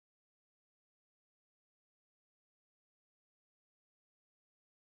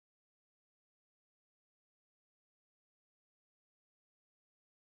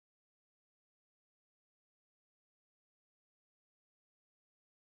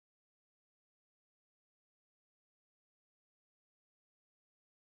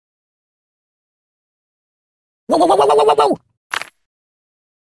Whoa, whoa, whoa, whoa, whoa, whoa, whoa!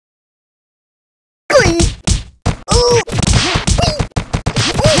 Ooh!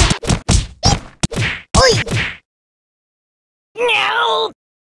 Oi! No!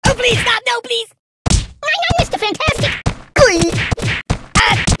 Oh, please, stop! No, please! I'm Mr. Fantastic!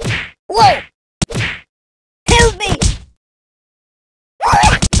 Whoa! Help me!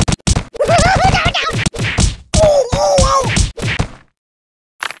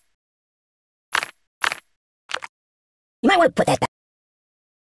 You might want to put that back.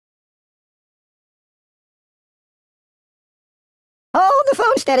 Hold the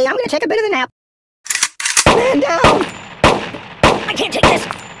phone steady. I'm going to take a bit of a nap. Man down! I can't take this!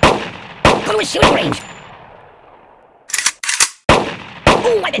 Go to a shooting range!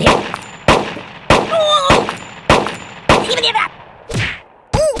 Oh, I've been hit! Oh! Even give that!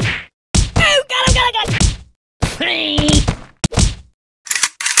 Oh! Oh, got him!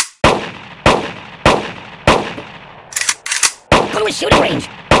 Go to a shooting range!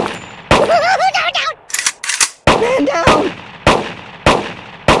 Man down!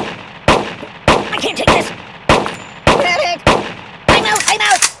 I can't take this! Medic! I'm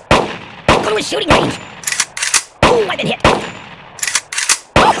out! Go to a shooting range! Oh, I've been hit!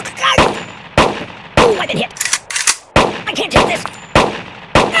 Oh, God! Oh, I've been hit! I can't take this!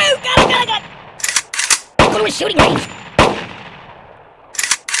 Oh, God! Go to a shooting range!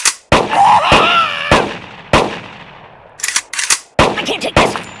 I can't take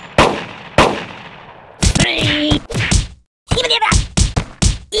this! Even give that!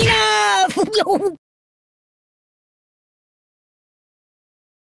 Enough!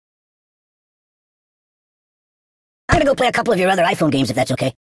 I'm gonna go play a couple of your other iPhone games if that's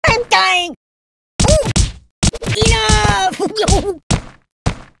okay. I'm dying! Ooh. Enough! Ooh.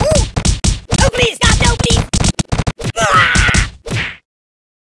 Oh, please, stop! No, please! Ah!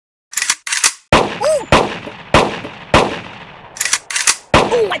 Ooh.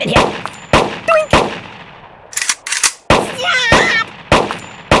 Ooh, I've been hit! Doink! Stop!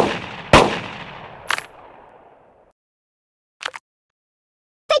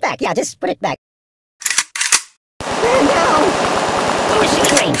 Take back, yeah, just put it back. Man down! Go to a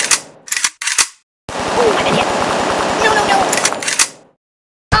shooting range! Oh, I've been hit! No!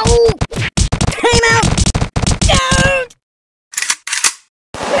 Oh! Time out! Don't!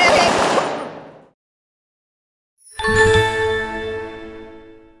 Medic!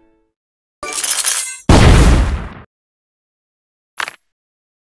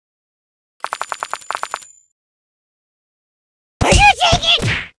 Are you taking?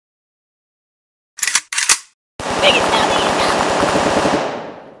 Make it stop!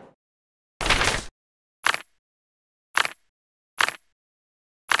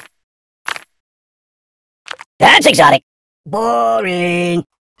 That's exotic. Boring.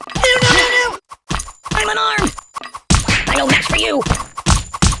 No! I'm unarmed. I no match for you.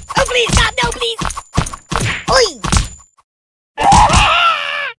 Oh, please, stop. No, please. Oi!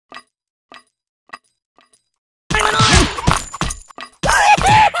 I'm unarmed.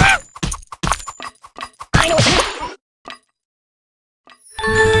 I know it's...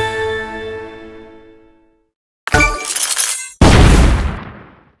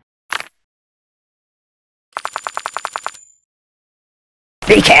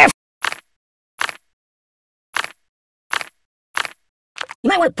 Be careful! You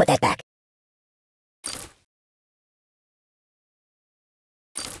might want to put that back.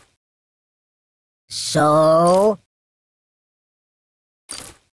 So...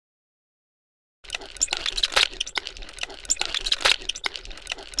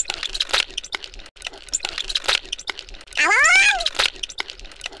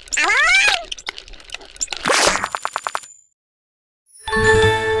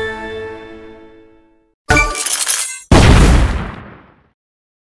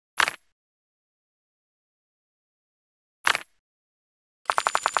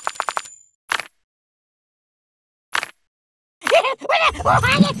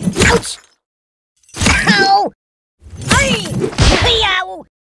 Ouch! Ow! Ow!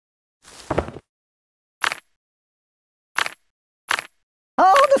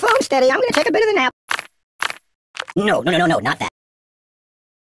 Hold the phone steady. I'm gonna take a bit of a nap. No, not that.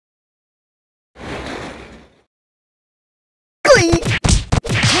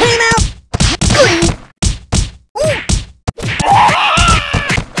 Time out!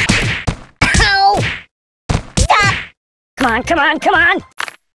 Ow! Stop! Come on!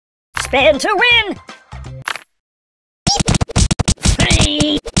 Spin to win!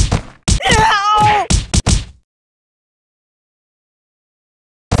 Ow!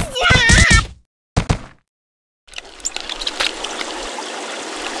 Stop!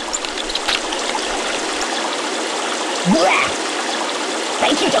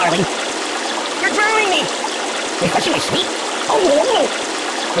 darling. You're drowning me. Refreshing my sleep. Oh,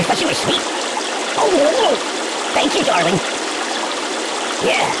 refreshing my sleep. Oh, thank you, darling.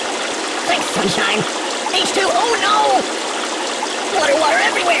 Yeah. Thanks, sunshine. H2, oh no! Water, water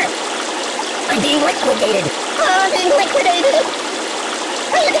everywhere! I'm being liquidated. I'm being liquidated.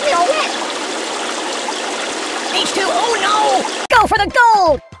 Hey, look at me all wet. H2, oh no! Go for the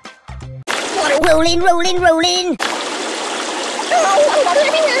gold! Water rolling, rolling, rolling. Oh, water, water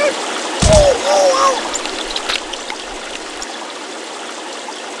everywhere. Oh, oh, oh.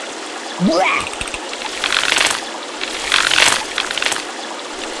 Blah!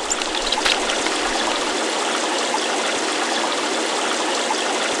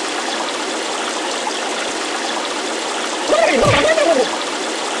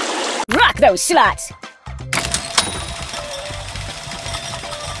 Rock those slots!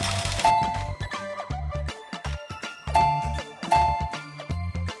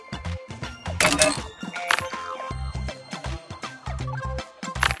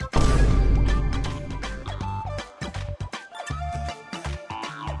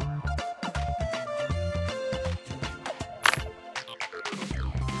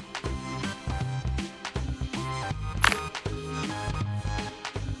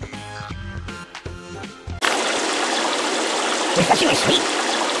 Refreshing my sleep.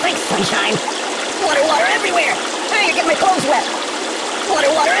 Thanks, sunshine. Water, water everywhere. Hey, you get my clothes wet. Water,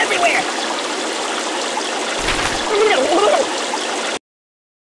 water everywhere.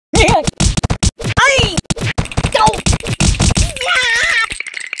 Ay! Go!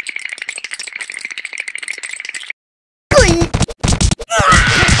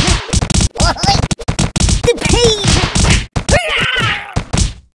 The pain!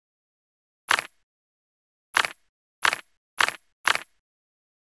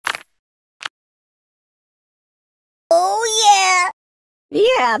 Oh, yeah!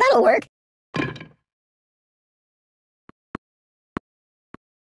 Yeah, that'll work.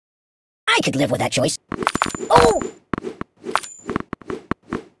 I could live with that choice. Oh!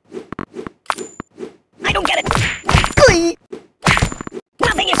 I don't get it!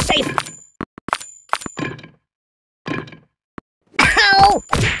 Nothing is safe! Ow!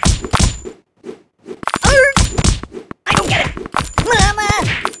 I don't get it! Mama!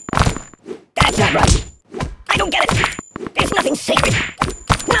 That's not right. I don't get it! There's nothing sacred!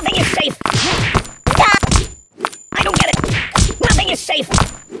 Nothing is safe! I don't get it! Nothing is safe!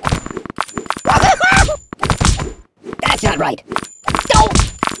 That's not right! Don't!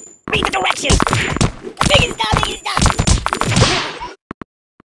 Read the directions! Biggie stop! Biggie stop!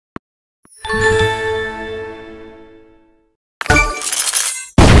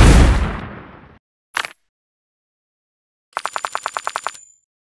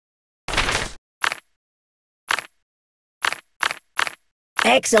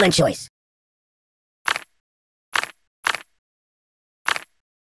 Excellent choice.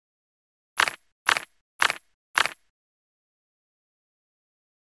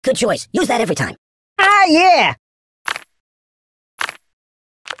 Good choice. Use that every time. Ah, yeah!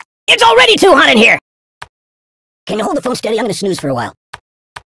 It's already too hot in here! Can you hold the phone steady? I'm gonna snooze for a while.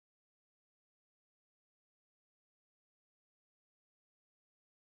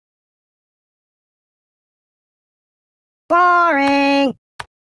 Boring!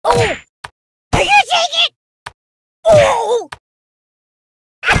 Oh! Are you taking it? Oh!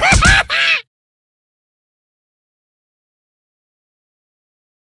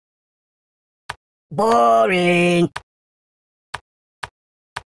 Boring!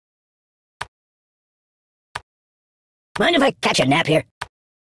 Mind if I catch a nap here?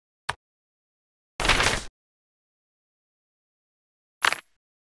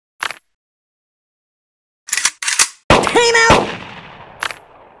 Time out!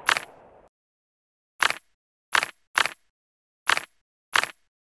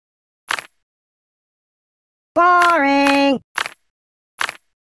 Boring!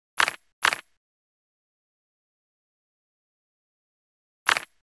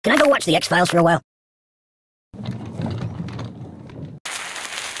 Can I go watch the X-Files for a while?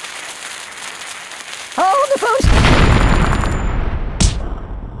 Hold the phone!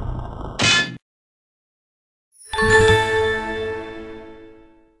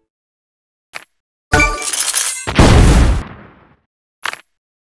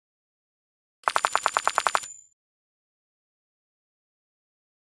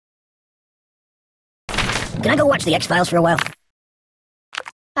 Can I go watch the X-Files for a while?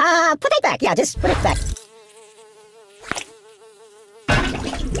 Put it back. Yeah, just put it back.